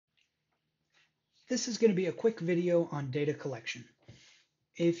This is going to be a quick video on data collection.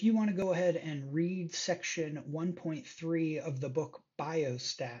 If you want to go ahead and read section 1.3 of the book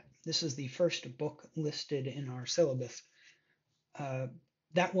Biostat, this is the first book listed in our syllabus. Uh,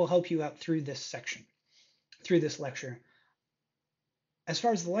 that will help you out through this section, through this lecture. As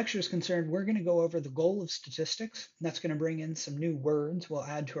far as the lecture is concerned, we're going to go over the goal of statistics. That's going to bring in some new words we'll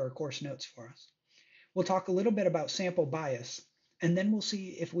add to our course notes for us. We'll talk a little bit about sample bias, and then we'll see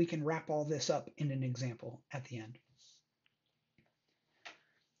if we can wrap all this up in an example at the end.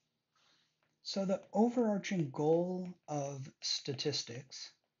 So the overarching goal of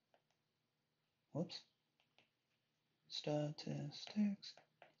statistics, statistics,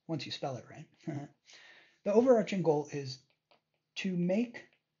 once you spell it right, the overarching goal is to make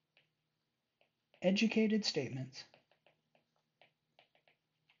educated statements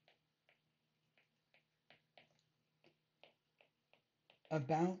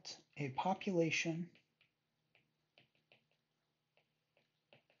about a population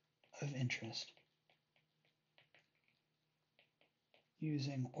of interest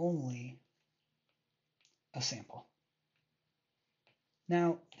using only a sample.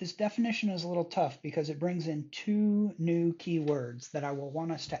 Now, this definition is a little tough because it brings in two new keywords that I will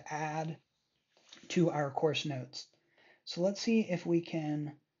want us to add to our course notes. So let's see if we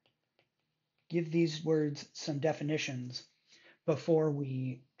can give these words some definitions before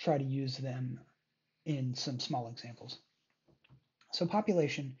we try to use them in some small examples. So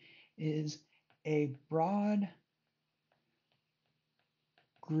population is a broad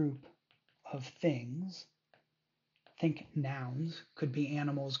group of things. Think nouns, could be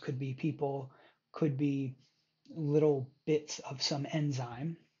animals, could be people, could be little bits of some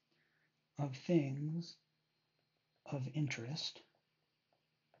enzyme, of things of interest.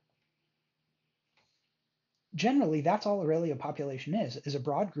 Generally, that's all really a population is a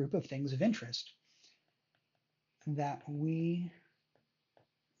broad group of things of interest that we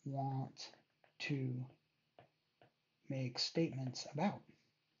want to make statements about.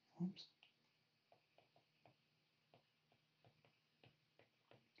 Oops.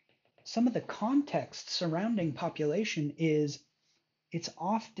 Some of the context surrounding population is it's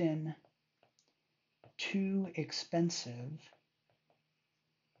often too expensive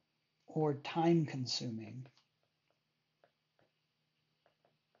or time consuming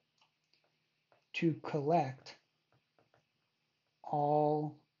to collect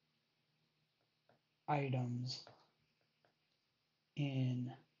all items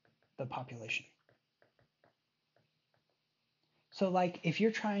in the population. So like if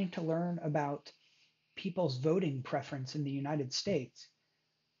you're trying to learn about people's voting preference in the United States,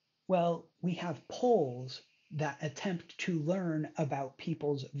 well, we have polls that attempt to learn about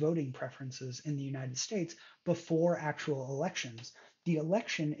people's voting preferences in the United States before actual elections. The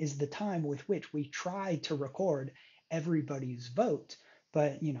election is the time with which we try to record everybody's vote,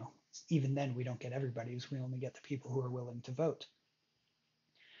 but even then we don't get everybody's, we only get the people who are willing to vote.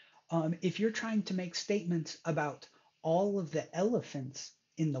 If you're trying to make statements about all of the elephants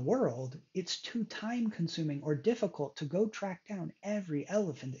in the world, it's too time consuming or difficult to go track down every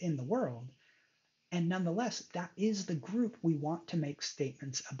elephant in the world. And nonetheless, that is the group we want to make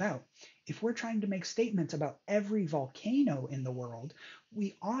statements about. If we're trying to make statements about every volcano in the world,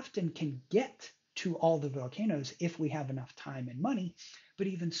 we often can get to all the volcanoes if we have enough time and money. But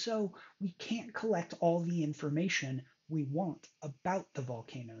even so, we can't collect all the information we want about the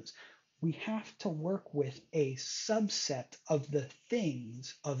volcanoes. We have to work with a subset of the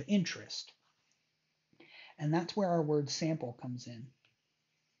things of interest. And that's where our word sample comes in.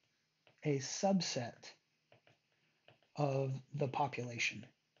 A subset of the population.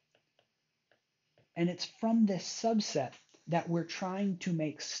 And it's from this subset that we're trying to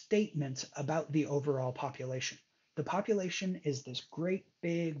make statements about the overall population. The population is this great,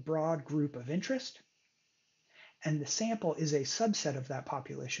 big, broad group of interest, and the sample is a subset of that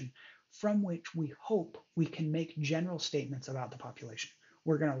population from which we hope we can make general statements about the population.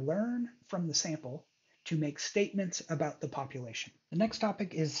 We're going to learn from the sample to make statements about the population. The next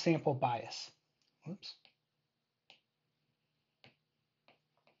topic is sample bias. Whoops.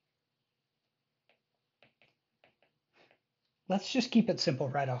 Let's just keep it simple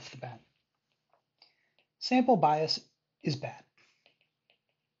right off the bat. Sample bias is bad.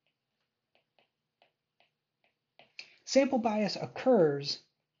 Sample bias occurs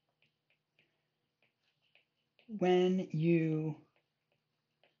when you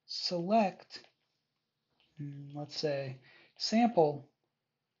select, let's say, sample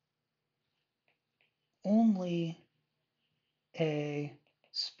only a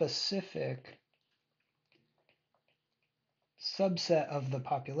specific subset of the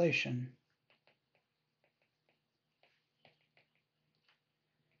population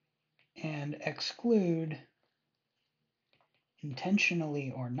and exclude,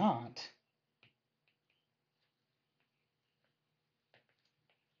 intentionally or not,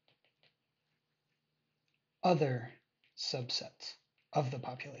 other subsets of the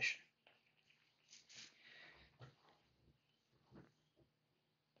population.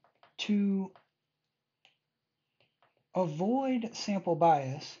 To avoid sample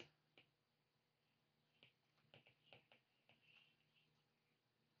bias,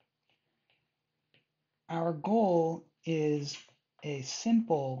 our goal is a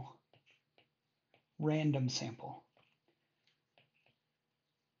simple random sample.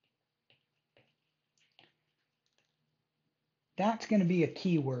 That's going to be a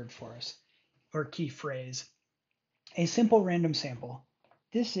key word for us, or key phrase. A simple random sample.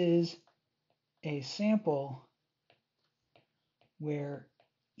 This is a sample where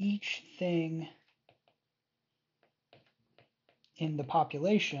each thing in the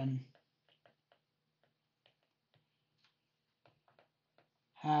population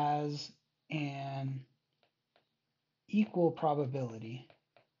has an equal probability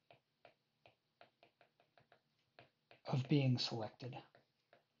of being selected.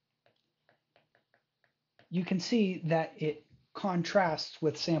 You can see that it contrasts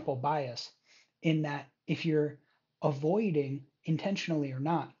with sample bias in that if you're avoiding, intentionally or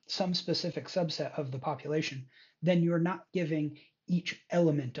not, some specific subset of the population, then you're not giving each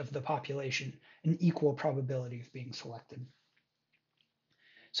element of the population an equal probability of being selected.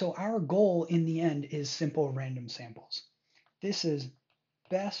 So our goal in the end is simple random samples. This is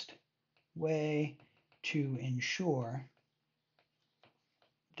best way to ensure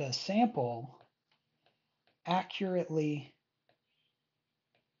the sample accurately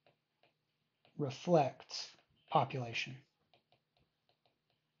reflects population.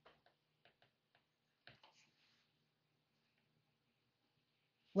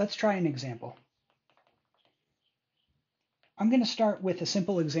 Let's try an example. I'm going to start with a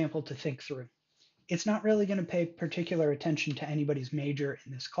simple example to think through. It's not really going to pay particular attention to anybody's major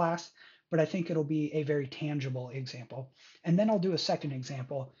in this class, but I think it'll be a very tangible example. And then I'll do a second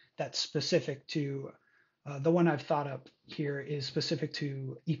example that's specific to the one I've thought up here is specific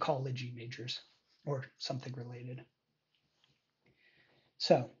to ecology majors or something related.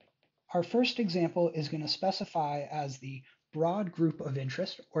 So our first example is going to specify as the broad group of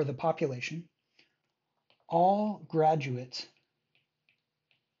interest, or the population, all graduates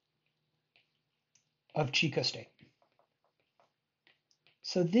of Chico State.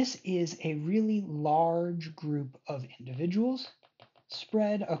 So this is a really large group of individuals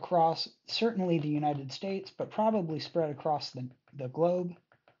spread across certainly the United States, but probably spread across the globe.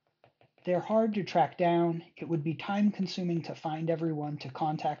 They're hard to track down. It would be time consuming to find everyone, to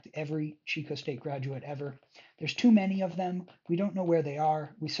contact every Chico State graduate ever. There's too many of them. We don't know where they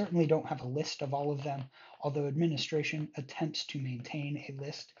are. We certainly don't have a list of all of them, although administration attempts to maintain a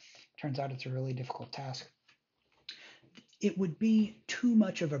list. Turns out it's a really difficult task. It would be too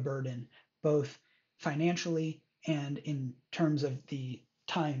much of a burden, both financially and in terms of the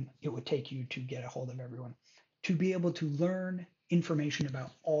time it would take you to get a hold of everyone, to be able to learn information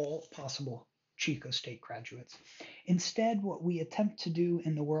about all possible Chico State graduates. Instead, what we attempt to do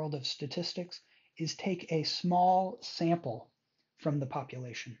in the world of statistics is take a small sample from the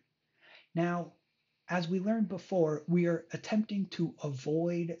population. Now, as we learned before, we are attempting to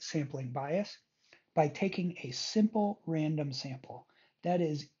avoid sampling bias by taking a simple random sample. That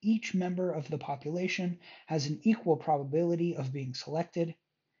is, each member of the population has an equal probability of being selected,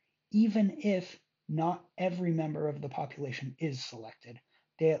 even if not every member of the population is selected.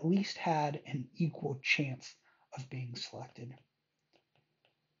 They at least had an equal chance of being selected.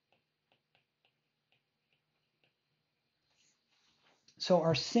 So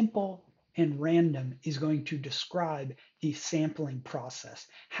our simple and random is going to describe the sampling process,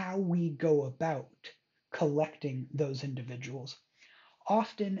 how we go about collecting those individuals.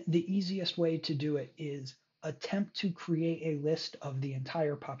 Often the easiest way to do it is attempt to create a list of the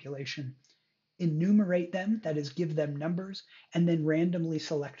entire population, enumerate them, that is, give them numbers, and then randomly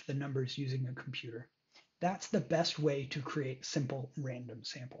select the numbers using a computer. That's the best way to create simple random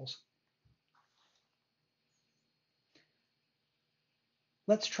samples.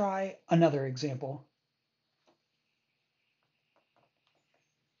 Let's try another example.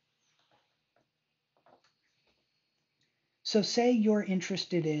 So say you're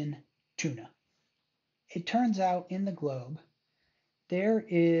interested in tuna. It turns out in the globe, there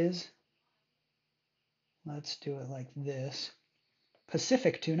is, let's do it like this,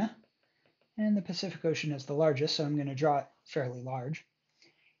 Pacific tuna, and the Pacific Ocean is the largest, so I'm going to draw it fairly large.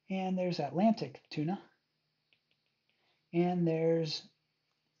 And there's Atlantic tuna, and there's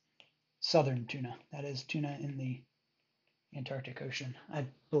southern tuna. That is tuna in the Antarctic Ocean, I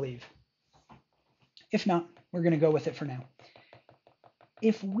believe. If not, we're going to go with it for now.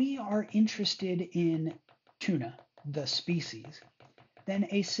 If we are interested in tuna, the species, then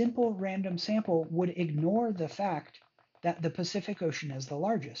a simple random sample would ignore the fact that the Pacific Ocean is the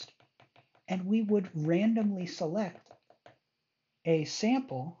largest. And we would randomly select a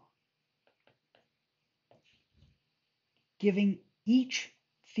sample giving each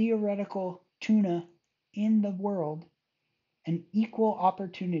theoretical tuna in the world an equal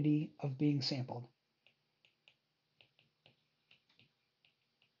opportunity of being sampled.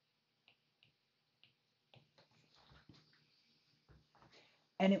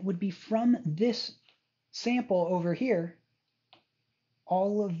 And it would be from this sample over here,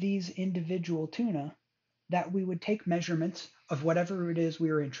 all of these individual tuna, that we would take measurements of whatever it is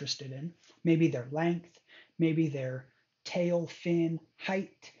we were interested in. Maybe their length, maybe their tail fin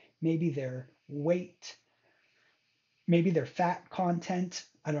height, maybe their weight, maybe their fat content.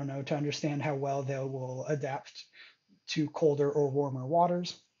 I don't know, to understand how well they will adapt to colder or warmer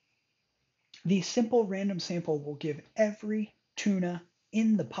waters. The simple random sample will give every tuna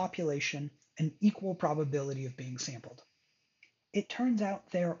in the population an equal probability of being sampled. It turns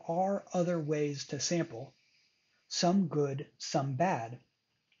out there are other ways to sample, some good, some bad.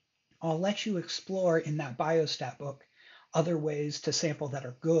 I'll let you explore in that biostat book other ways to sample that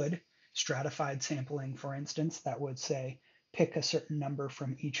are good, stratified sampling, for instance, that would say pick a certain number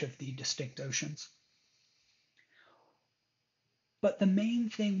from each of the distinct oceans. But the main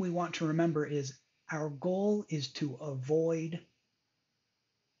thing we want to remember is our goal is to avoid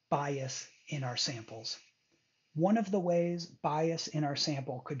bias in our samples. One of the ways bias in our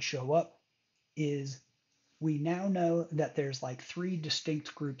sample could show up is we now know that there's like 3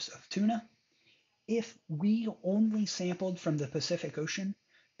 distinct groups of tuna. If we only sampled from the Pacific Ocean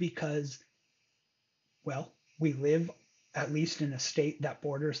because, well, we live at least in a state that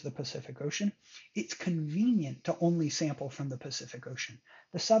borders the Pacific Ocean, it's convenient to only sample from the Pacific Ocean.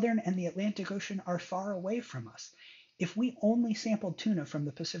 The Southern and the Atlantic Ocean are far away from us. If we only sampled tuna from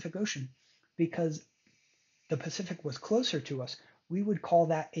the Pacific Ocean because the Pacific was closer to us, we would call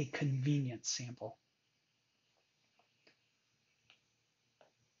that a convenience sample.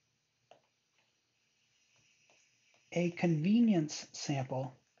 A convenience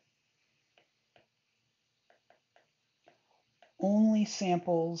sample only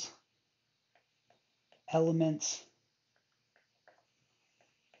samples elements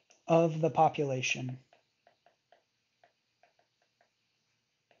of the population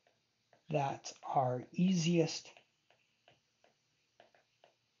that are easiest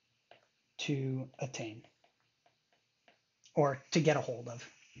to attain or to get a hold of.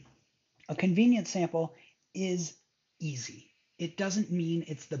 A convenience sample is easy. It doesn't mean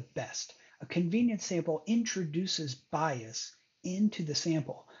it's the best. A convenience sample introduces bias into the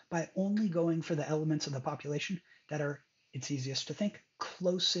sample by only going for the elements of the population that are, it's easiest to think,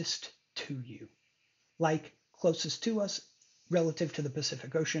 closest to you. Like closest to us relative to the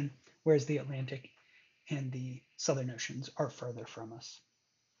Pacific Ocean, whereas the Atlantic and the Southern Oceans are further from us.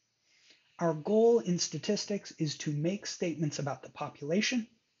 Our goal in statistics is to make statements about the population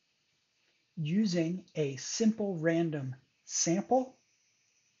using a simple random sample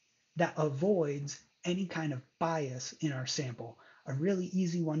that avoids any kind of bias in our sample. A really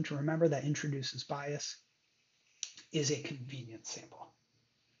easy one to remember that introduces bias is a convenience sample.